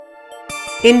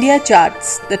India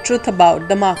Charts, the truth about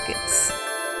the markets.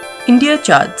 India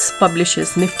Charts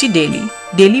publishes Nifty Daily,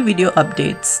 daily video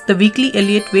updates, the weekly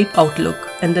Elliott Wave Outlook,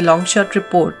 and the long short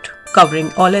report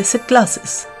covering all asset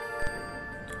classes.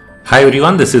 Hi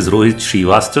everyone, this is Rohit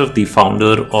Srivastav, the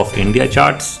founder of India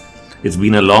Charts. It's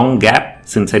been a long gap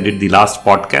since I did the last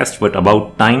podcast, but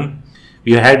about time.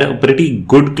 We had a pretty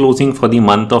good closing for the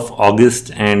month of August,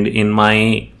 and in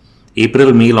my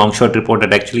April-May long short report,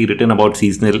 I'd actually written about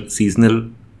seasonal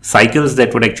cycles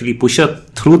that would actually push us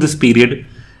through this period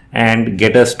and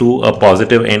get us to a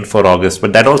positive end for August.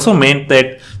 But that also meant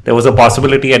that there was a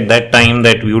possibility at that time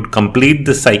that we would complete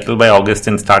this cycle by August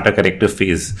and start a corrective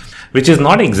phase, which is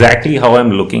not exactly how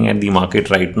I'm looking at the market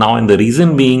right now. And the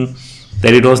reason being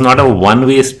that it was not a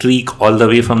one-way streak all the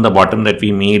way from the bottom that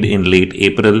we made in late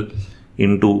April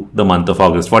into the month of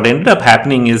August. What ended up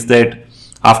happening is that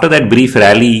after that brief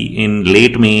rally in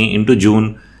late May into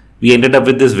June, we ended up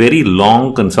with this very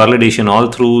long consolidation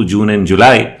all through June and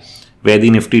July, where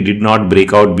the Nifty did not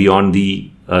break out beyond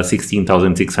the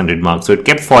 16,600 mark. So it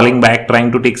kept falling back,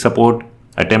 trying to take support,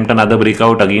 attempt another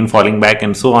breakout, again falling back,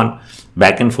 and so on,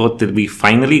 back and forth till we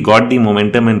finally got the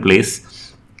momentum in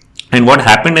place. And what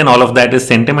happened in all of that is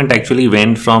sentiment actually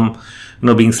went from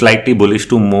being slightly bullish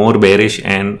to more bearish,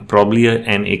 and probably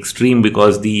an extreme,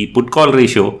 because the put call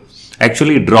ratio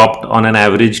actually dropped on an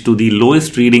average to the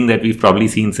lowest reading that we've probably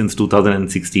seen since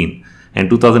 2016. And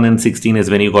 2016 is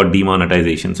when you got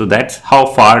demonetization. So that's how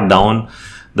far down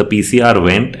the PCR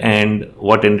went, and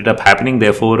what ended up happening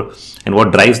therefore, and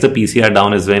what drives the PCR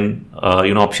down is when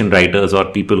option writers or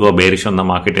people who are bearish on the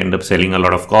market end up selling a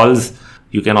lot of calls.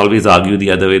 You can always argue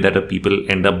the other way, that people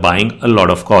end up buying a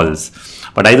lot of calls.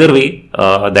 But either way,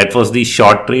 that was the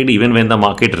short trade. Even when the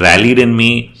market rallied in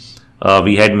May,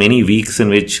 we had many weeks in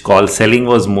which call selling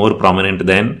was more prominent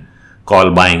than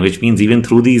call buying, which means even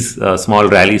through these small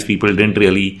rallies, people didn't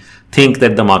really think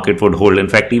that the market would hold. In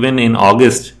fact, even in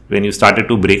August, when you started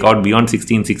to break out beyond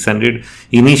 16,600,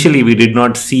 initially we did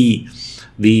not see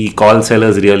the call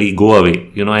sellers really go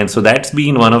away, and so that's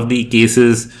been one of the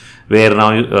cases where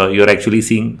now you're actually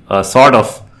seeing a sort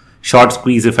of short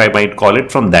squeeze, if I might call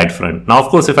it, from that front. Now, of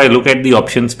course, if I look at the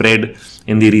option spread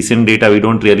in the recent data, we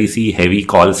don't really see heavy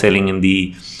call selling in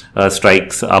the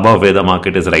strikes above where the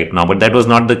market is right now. But that was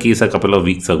not the case a couple of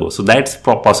weeks ago. So that's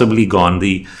possibly gone.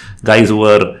 The guys who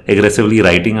were aggressively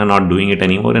writing are not doing it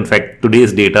anymore. In fact,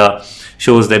 today's data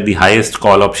shows that the highest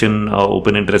call option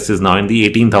open interest is now in the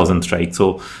 18,000 strike.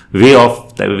 So way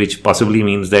off, which possibly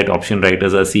means that option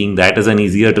writers are seeing that as an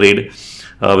easier trade.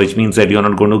 Which means that you're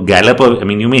not going to gallop.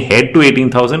 You may head to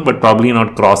 18,000, but probably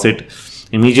not cross it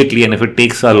immediately. And if it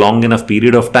takes a long enough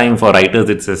period of time for writers,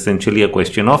 it's essentially a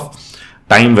question of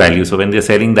time value. So when they're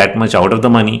selling that much out of the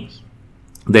money,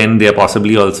 then they're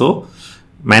possibly also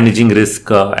managing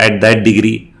risk at that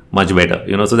degree much better.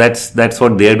 So that's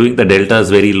what they're doing. The delta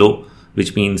is very low,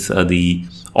 which means the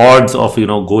odds of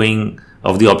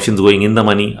of the options going in the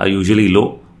money are usually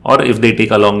low. Or if they take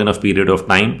a long enough period of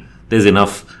time, there's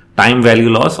enough time value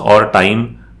loss or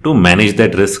time to manage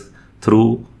that risk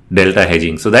through delta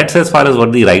hedging. So that's as far as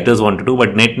what the writers want to do.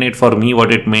 But net for me,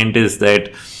 what it meant is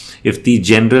that if the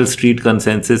general street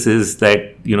consensus is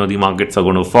that the markets are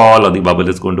going to fall or the bubble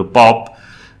is going to pop,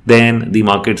 then the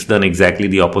market's done exactly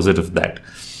the opposite of that.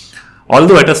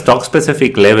 Although at a stock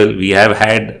specific level, we have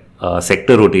had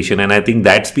sector rotation, and I think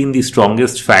that's been the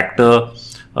strongest factor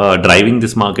driving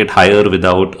this market higher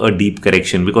without a deep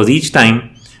correction, because each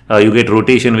time you get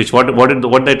rotation, which what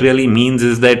that really means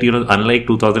is that unlike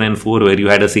 2004, where you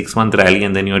had a 6-month rally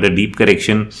and then you had a deep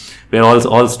correction where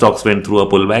all stocks went through a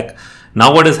pullback.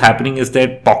 Now what is happening is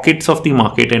that pockets of the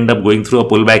market end up going through a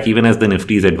pullback even as the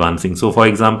Nifty is advancing. So for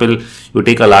example, you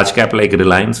take a large cap like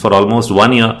Reliance, for almost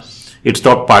 1 year it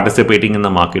stopped participating in the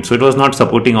market. So it was not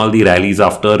supporting all the rallies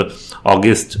after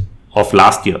August of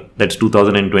last year, that's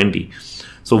 2020.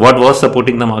 So what was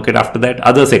supporting the market after that?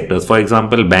 Other sectors. For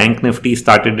example, Bank Nifty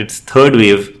started its third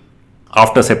wave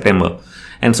after September.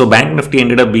 And so Bank Nifty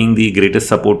ended up being the greatest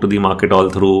support to the market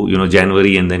all through,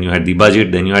 January, and then you had the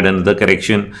budget, then you had another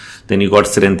correction, then you got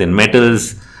strength in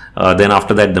metals. Then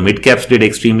after that, the mid caps did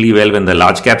extremely well when the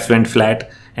large caps went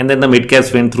flat. And then the mid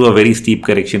caps went through a very steep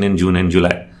correction in June and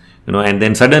July. And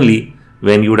then suddenly,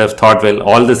 when you would have thought, well,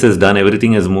 all this is done,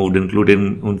 everything has moved,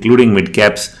 including mid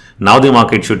caps, now the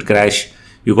market should crash.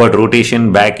 You got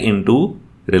rotation back into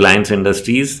Reliance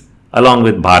Industries along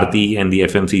with Bharti and the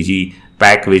FMCG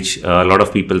pack, which a lot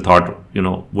of people thought,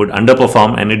 would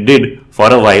underperform, and it did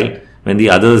for a while when the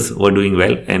others were doing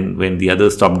well. And when the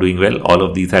others stopped doing well, all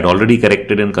of these had already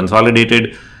corrected and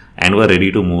consolidated. and were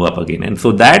ready to move up again. And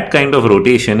so that kind of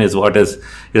rotation is what has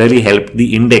really helped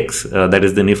the index, that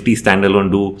is the Nifty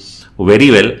standalone, do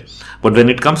very well. But when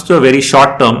it comes to a very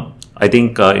short term, I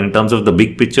think in terms of the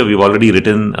big picture, we've already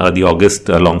written the August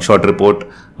long short report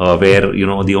where,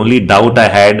 the only doubt I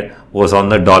had was on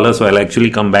the dollar. So I'll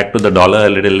actually come back to the dollar a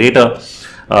little later.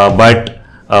 But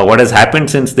what has happened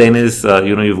since then is,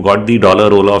 you've got the dollar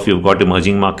roll off, you've got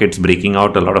emerging markets breaking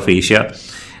out, a lot of Asia,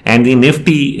 and the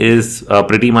Nifty is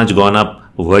pretty much gone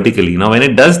up vertically. Now, when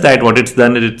it does that, what it's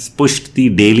done is it's pushed the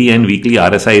daily and weekly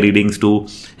RSI readings to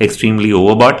extremely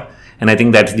overbought. And I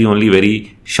think that's the only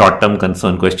very short-term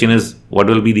concern. Question is, what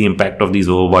will be the impact of these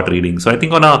overbought readings? So I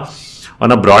think on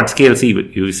a broad scale,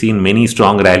 you've seen many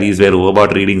strong rallies where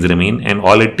overbought readings remain, and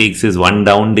all it takes is one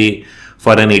down day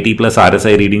for an 80 plus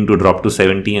RSI reading to drop to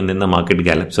 70, and then the market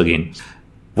gallops again.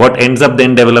 What ends up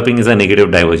then developing is a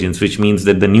negative divergence, which means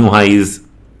that the new highs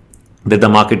that the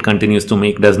market continues to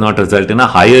make does not result in a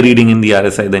higher reading in the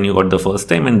RSI than you got the first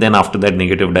time, and then after that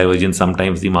negative divergence,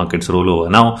 sometimes the markets roll over.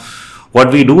 Now,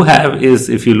 what we do have is,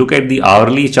 if you look at the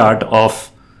hourly chart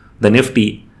of the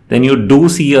Nifty, then you do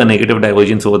see a negative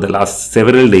divergence over the last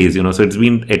several days, so it's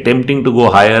been attempting to go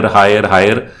higher,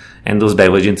 and those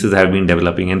divergences have been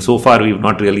developing, and so far we've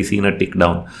not really seen a tick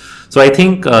down. So I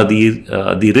think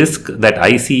the risk that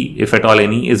I see, if at all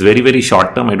any, is very, very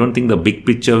short term. I don't think the big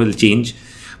picture will change,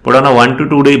 but on a 1 to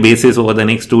 2 day basis over the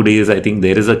next 2 days, I think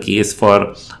there is a case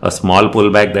for a small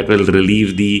pullback that will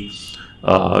relieve the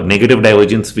negative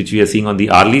divergence which we are seeing on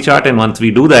the hourly chart, and once we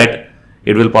do that,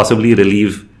 it will possibly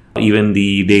relieve even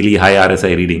the daily high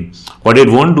RSI reading. What it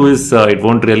won't do is it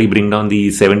won't really bring down the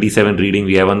 77 reading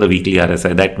we have on the weekly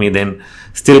RSI. That may then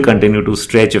still continue to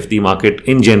stretch if the market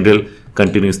in general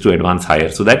continues to advance higher.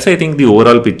 So that's, I think, the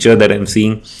overall picture that I'm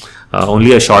seeing.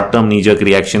 Only a short-term knee-jerk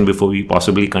reaction before we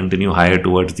possibly continue higher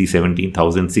towards the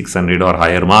 17,600 or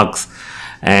higher marks.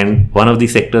 And one of the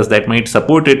sectors that might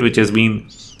support it, which has been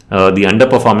the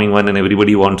underperforming one, and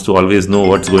everybody wants to always know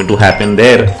what's going to happen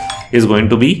there, is going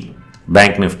to be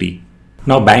Bank Nifty.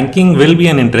 Now, banking will be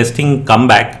an interesting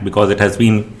comeback because it has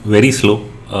been very slow.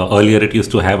 Earlier, it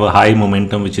used to have a high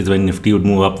momentum, which is when Nifty would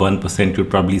move up 1%, you'd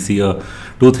probably see a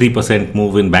 2-3%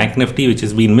 move in Bank Nifty, which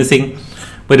has been missing.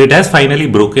 But it has finally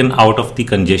broken out of the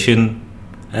congestion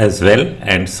as well,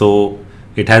 and so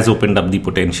it has opened up the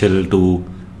potential to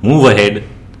move ahead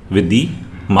with the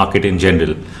market in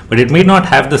general. But it may not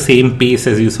have the same pace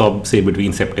as you saw, say,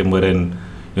 between September and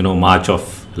March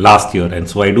of last year, and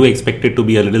so I do expect it to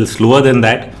be a little slower than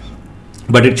that,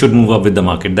 but it should move up with the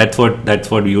market. That's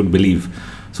what we would believe.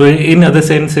 So in other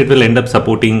sense, it will end up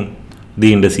supporting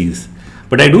the indices.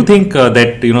 But I do think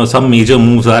that some major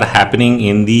moves are happening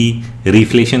in the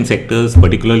reflation sectors,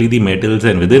 particularly the metals,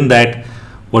 and within that,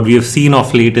 what we have seen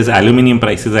of late is aluminium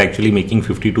prices are actually making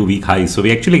 52-week highs. So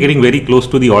we're actually getting very close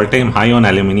to the all-time high on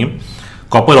aluminium.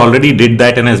 Copper already did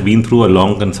that and has been through a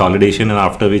long consolidation, and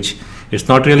after which it's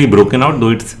not really broken out,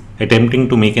 though it's attempting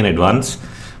to make an advance.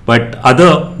 But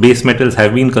other base metals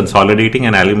have been consolidating,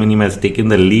 and aluminium has taken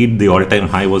the lead. The all-time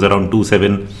high was around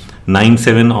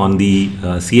 2797 on the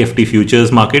CFD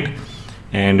futures market,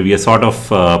 and we are sort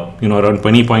of around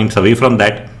 20 points away from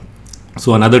that.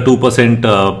 So another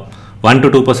 2%, 1 to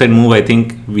 2% move, I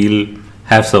think we'll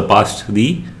have surpassed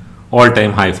the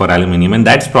all-time high for aluminium, and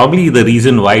that's probably the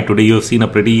reason why today you've seen a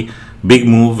pretty big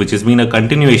move, which has been a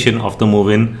continuation of the move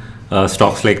in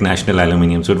stocks like National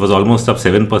Aluminium. So it was almost up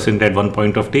 7% at one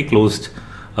point of day, closed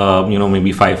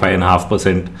maybe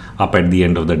 5.5% up at the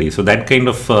end of the day. So that kind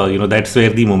of that's where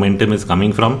the momentum is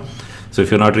coming from. So if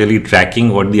you're not really tracking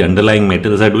what the underlying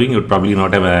metals are doing, you'd probably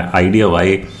not have an idea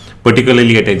why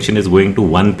particularly attention is going to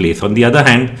one place. On the other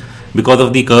hand, because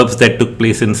of the curbs that took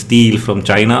place in steel from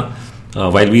China,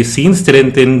 while we've seen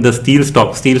strength in the steel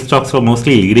stocks were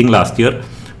mostly leading last year,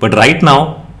 but right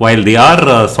now, while they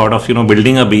are sort of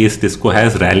building a base, Tisco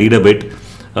has rallied a bit.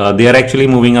 They are actually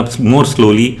moving up more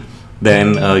slowly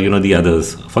than the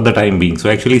others for the time being. So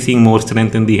actually seeing more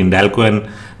strength in the Hindalco and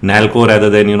Nalco rather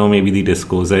than maybe the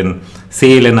Tiscos, and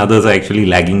SAIL and others are actually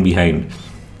lagging behind.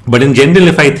 But in general,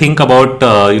 if I think about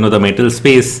the metal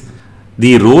space,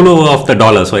 the rollover of the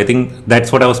dollar, so I think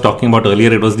that's what I was talking about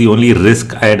earlier. It was the only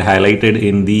risk I had highlighted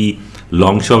in the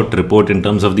long short report in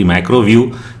terms of the macro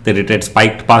view, that it had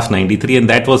spiked past 93, and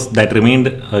that remained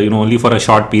only for a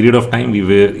short period of time.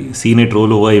 We've seen it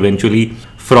roll over eventually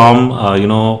from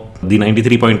the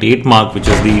 93.8 mark, which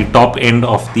is the top end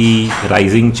of the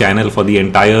rising channel for the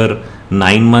entire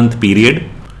 9-month period.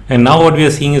 And now what we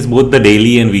are seeing is both the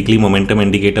daily and weekly momentum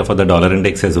indicator for the dollar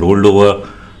index has rolled over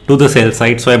to the sell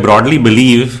side. So I broadly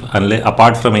believe,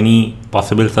 apart from any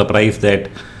possible surprise,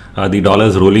 that the dollar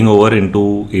is rolling over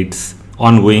into its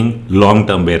ongoing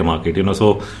long-term bear market.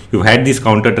 So you've had these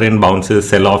counter trend bounces,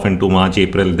 sell off into March,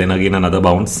 April, then again another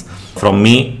bounce from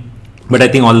May. But I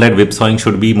think all that whipsawing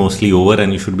should be mostly over,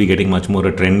 and you should be getting much more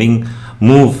a trending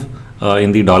move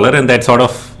in the dollar, and that sort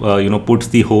of puts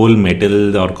the whole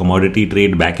metal or commodity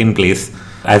trade back in place,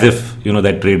 as if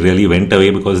that trade really went away,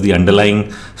 because the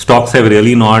underlying stocks have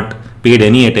really not paid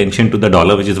any attention to the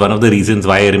dollar, which is one of the reasons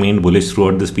why I remained bullish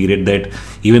throughout this period, that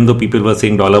even though people were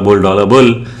saying dollar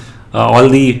bull, all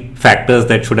the factors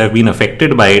that should have been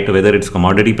affected by it, whether it's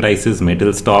commodity prices,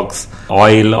 metal stocks,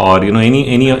 oil, or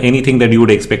anything that you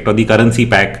would expect, or the currency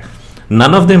pack,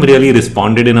 none of them really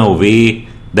responded in a way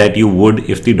that you would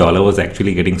if the dollar was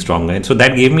actually getting stronger. And so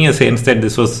that gave me a sense that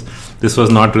this was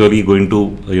not really going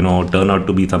to turn out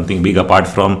to be something big, apart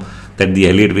from that the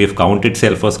Elliott wave count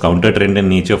itself was counter trend in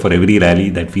nature for every rally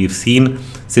that we've seen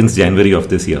since January of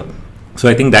this year. So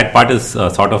I think that part is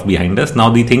sort of behind us. Now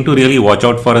the thing to really watch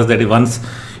out for is that once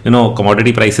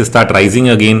commodity prices start rising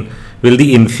again, will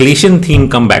the inflation theme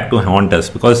come back to haunt us?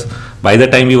 Because by the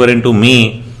time we were into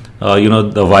May,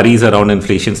 the worries around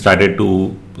inflation started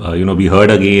to be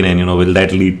heard again, and will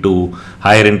that lead to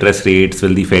higher interest rates?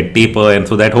 Will the Fed taper? And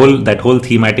so that whole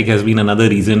thematic has been another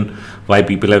reason why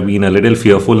people have been a little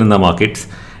fearful in the markets.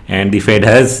 And the Fed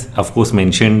has, of course,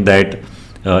 mentioned that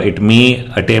it may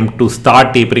attempt to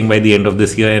start tapering by the end of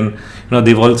this year, and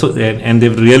they've also and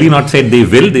they've really not said they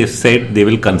will. They've said they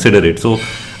will consider it. So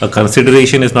a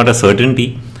consideration is not a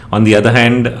certainty. On the other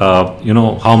hand,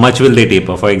 how much will they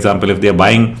taper? For example, if they're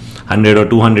buying 100 or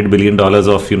 200 billion dollars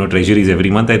of treasuries every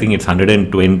month, I think it's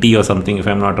 120 or something, if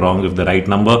I'm not wrong, if the right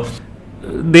number.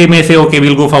 They may say, okay,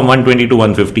 we'll go from 120 to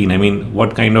 115. I mean,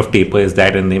 what kind of taper is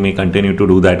that? And they may continue to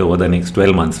do that over the next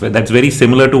 12 months. That's very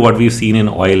similar to what we've seen in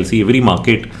oil. See, every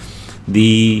market,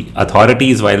 the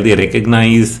authorities, while they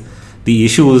recognize the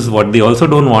issues, what they also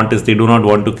don't want is they do not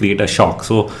want to create a shock.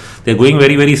 So they're going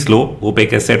very, very slow.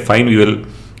 OPEC has said, fine, we will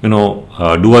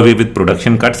do away with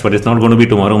production cuts, but it's not going to be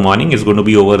tomorrow morning. It's going to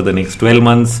be over the next 12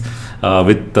 months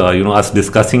with us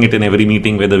discussing it in every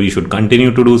meeting whether we should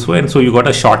continue to do so. And so you got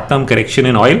a short-term correction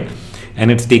in oil, and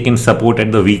it's taken support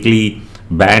at the weekly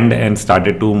band and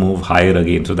started to move higher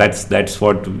again. So that's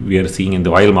what we are seeing in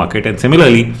the oil market. And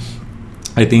similarly,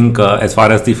 I think as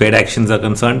far as the Fed actions are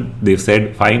concerned, they've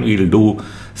said, fine, we'll do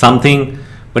something,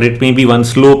 but it may be one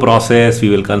slow process. We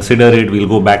will consider it. We'll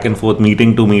go back and forth,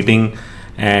 meeting to meeting.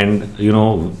 And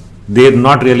they're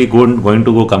not really going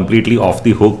to go completely off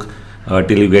the hook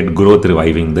till you get growth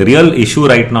reviving. The real issue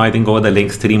right now, I think, over the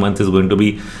next 3 months is going to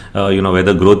be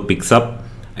whether growth picks up,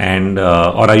 and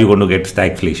or are you going to get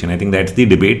stagflation? I think that's the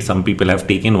debate. Some people have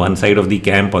taken one side of the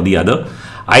camp or the other.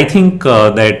 I think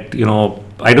that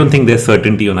I don't think there's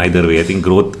certainty on either way. I think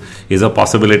growth is a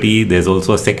possibility. There's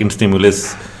also a second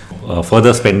stimulus,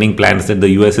 further spending plans that the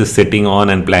US is sitting on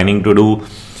and planning to do.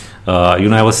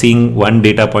 I was seeing one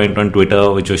data point on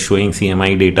Twitter which was showing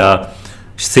CMI data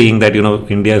saying that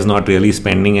India is not really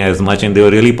spending as much, and they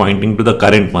were really pointing to the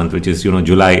current month, which is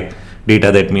July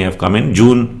data that may have come in.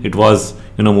 June it was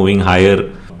moving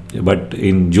higher, but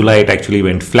in July it actually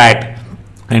went flat,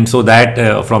 and so that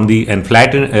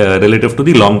flat relative to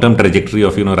the long-term trajectory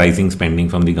of rising spending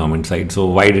from the government side. So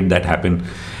why did that happen?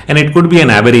 And it could be an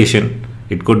aberration.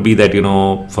 It could be that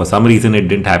for some reason it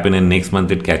didn't happen, and next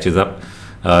month it catches up.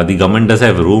 The government does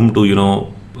have room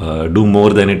to do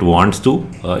more than it wants to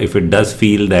if it does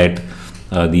feel that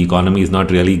the economy is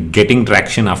not really getting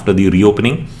traction after the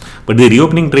reopening. But the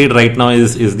reopening trade right now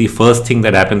is the first thing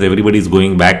that happens. Everybody is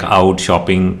going back out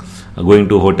shopping, going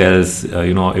to hotels,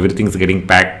 everything's getting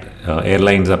packed,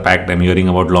 airlines are packed. I'm hearing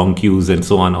about long queues and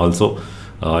so on also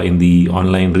in the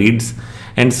online reads.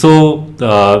 And so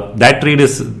that trade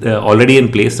is already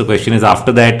in place. The question is,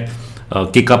 after that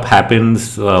kick up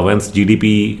happens, once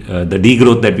GDP, the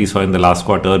degrowth that we saw in the last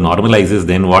quarter normalizes,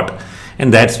 then what?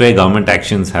 And that's where government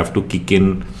actions have to kick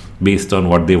in based on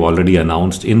what they've already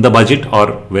announced in the budget, or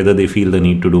whether they feel the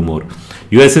need to do more.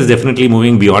 US is definitely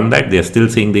moving beyond that. They're still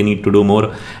saying they need to do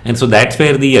more. And so that's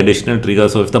where the additional trigger.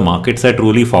 So if the markets are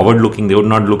truly forward looking, they would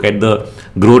not look at the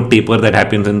growth taper that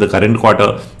happens in the current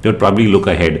quarter. They would probably look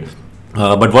ahead.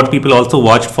 But what people also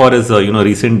watched for is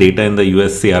recent data in the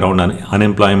US, say around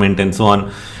unemployment and so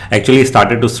on, actually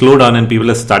started to slow down, and people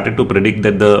have started to predict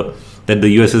that the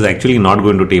US is actually not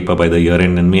going to taper by the year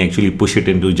end, and may actually push it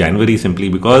into January, simply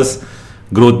because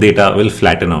growth data will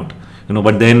flatten out.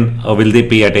 But then will they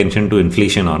pay attention to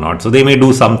inflation or not? So they may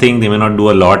do something, they may not do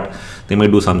a lot. They may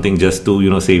do something just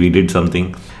to say we did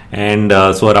something. And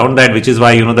so around that, which is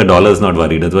why the dollar is not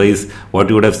worried. Otherwise, what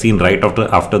you would have seen right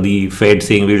after the Fed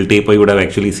saying we will taper, you would have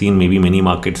actually seen maybe many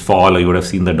markets fall, or you would have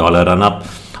seen the dollar run up.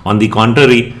 On the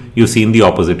contrary, you've seen the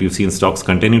opposite. You've seen stocks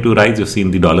continue to rise, you've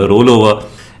seen the dollar roll over,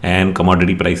 and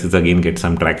commodity prices again get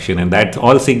some traction. And that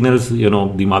all signals,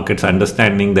 the market's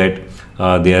understanding that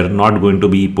they are not going to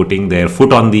be putting their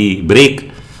foot on the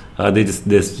brake. They're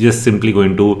just simply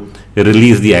going to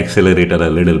release the accelerator a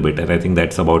little bit, and I think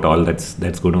that's about all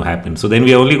that's going to happen. So then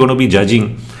we are only going to be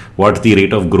judging what's the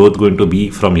rate of growth going to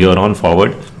be from here on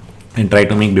forward, and try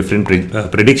to make different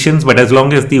predictions. But as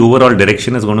long as the overall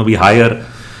direction is going to be higher,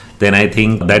 then I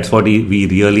think that's what we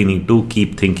really need to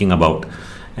keep thinking about.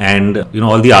 And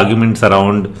all the arguments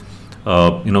around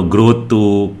growth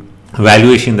to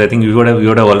valuations, I think we would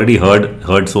have already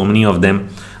heard so many of them.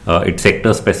 It's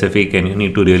sector specific, and you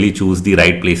need to really choose the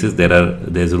right places.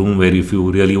 There's room where if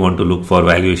you really want to look for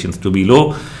valuations to be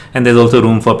low, and there's also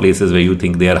room for places where you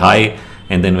think they are high,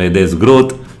 and then where there's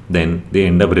growth, then they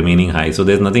end up remaining high. So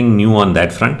there's nothing new on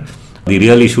that front. The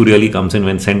real issue really comes in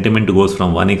when sentiment goes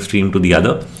from one extreme to the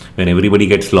other, when everybody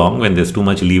gets long, when there's too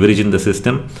much leverage in the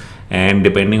system, and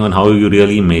depending on how you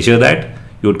really measure that,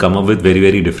 you would come up with very,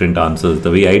 very different answers.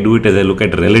 The way I do it is I look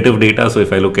at relative data. So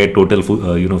if I look at total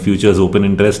futures open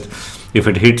interest, if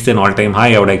it hits an all-time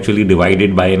high, I would actually divide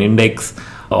it by an index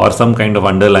or some kind of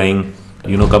underlying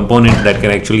component that can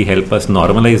actually help us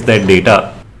normalize that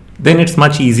data. Then it's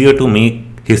much easier to make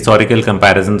historical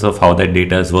comparisons of how that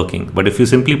data is working. But if you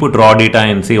simply put raw data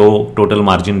and say, total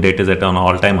margin debt is at an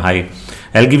all-time high,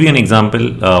 I'll give you an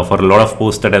example. For a lot of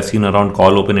posts that I've seen around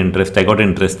call open interest, I got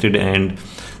interested and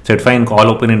said, fine, call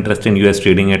open interest in US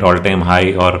trading at all-time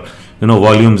high, or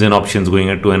volumes in options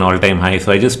going to an all-time high.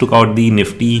 So I just took out the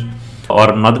Nifty,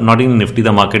 or not even Nifty,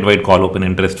 the market-wide call open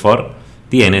interest for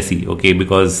the NSE, okay,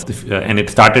 because and it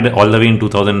started all the way in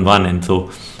 2001, and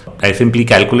so I simply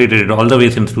calculated it all the way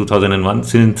since 2001,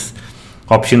 since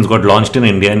options got launched in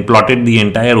India, and plotted the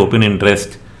entire open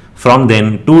interest from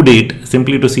then to date,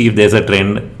 simply to see if there's a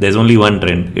trend. There's only one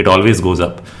trend, it always goes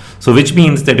up. So which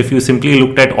means that if you simply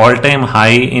looked at all-time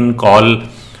high in call,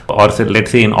 or let's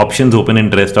say in options open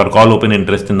interest or call open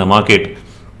interest in the market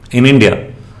in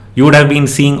India, you would have been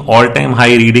seeing all-time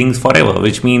high readings forever,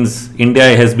 which means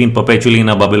India has been perpetually in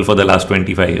a bubble for the last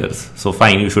 25 years. So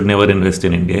fine, you should never invest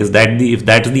in India. If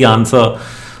that's the answer,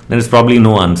 then it's probably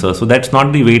no answer. So that's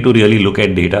not the way to really look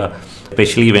at data,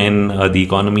 especially when the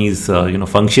economy's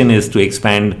function is to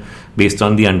expand based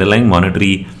on the underlying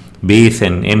monetary base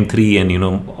and M3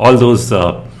 and all those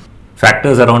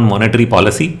factors around monetary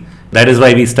policy. That is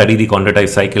why we study the quantitative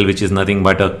cycle, which is nothing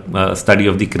but a study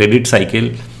of the credit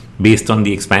cycle based on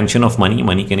the expansion of money.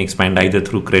 Money can expand either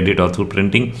through credit or through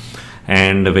printing,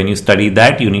 and when you study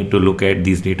that, you need to look at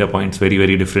these data points very,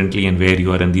 very differently and where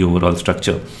you are in the overall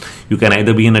structure. You can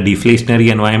either be in a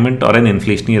deflationary environment or an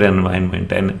inflationary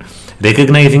environment, and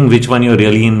recognizing which one you're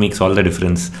really in makes all the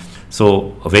difference. So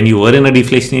when you were in a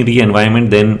deflationary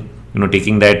environment, then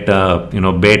taking that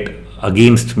bet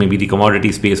against maybe the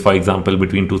commodity space, for example,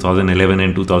 between 2011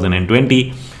 and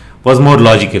 2020 was more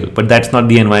logical. But that's not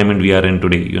the environment we are in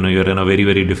today. You're in a very,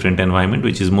 very different environment,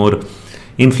 which is more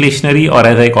inflationary, or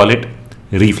as I call it,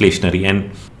 reflationary.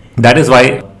 And that is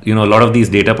why a lot of these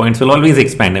data points will always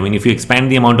expand. I mean, if you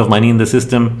expand the amount of money in the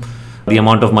system, the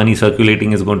amount of money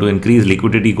circulating is going to increase,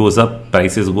 liquidity goes up,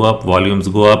 prices go up, volumes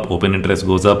go up, open interest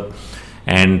goes up.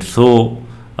 And so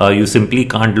you simply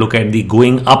can't look at the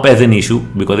going up as an issue,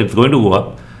 because it's going to go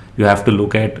up. You have to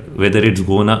look at whether it's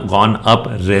gone up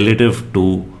relative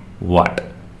to what,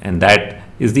 and that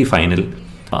is the final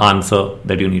answer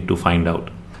that you need to find out.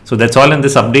 So that's all in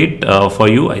this update for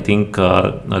you. I think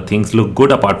things look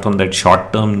good, apart from that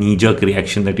short-term knee-jerk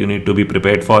reaction that you need to be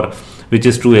prepared for, which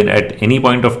is true at any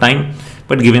point of time.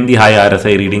 But given the high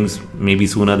RSI readings, maybe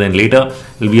sooner than later,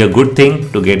 it will be a good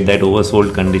thing to get that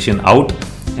oversold condition out,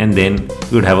 and then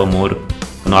you would have a more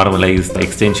normalized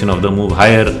extension of the move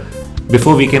higher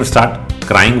before we can start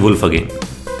crying wolf again.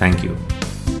 Thank you.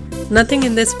 Nothing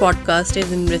in this podcast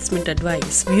is investment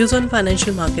advice. Views on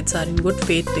financial markets are in good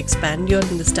faith to expand your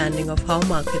understanding of how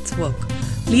markets work.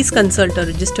 Please consult a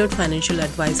registered financial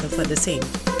advisor for the same.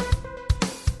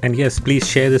 And yes, please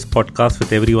share this podcast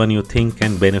with everyone you think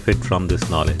can benefit from this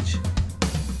knowledge.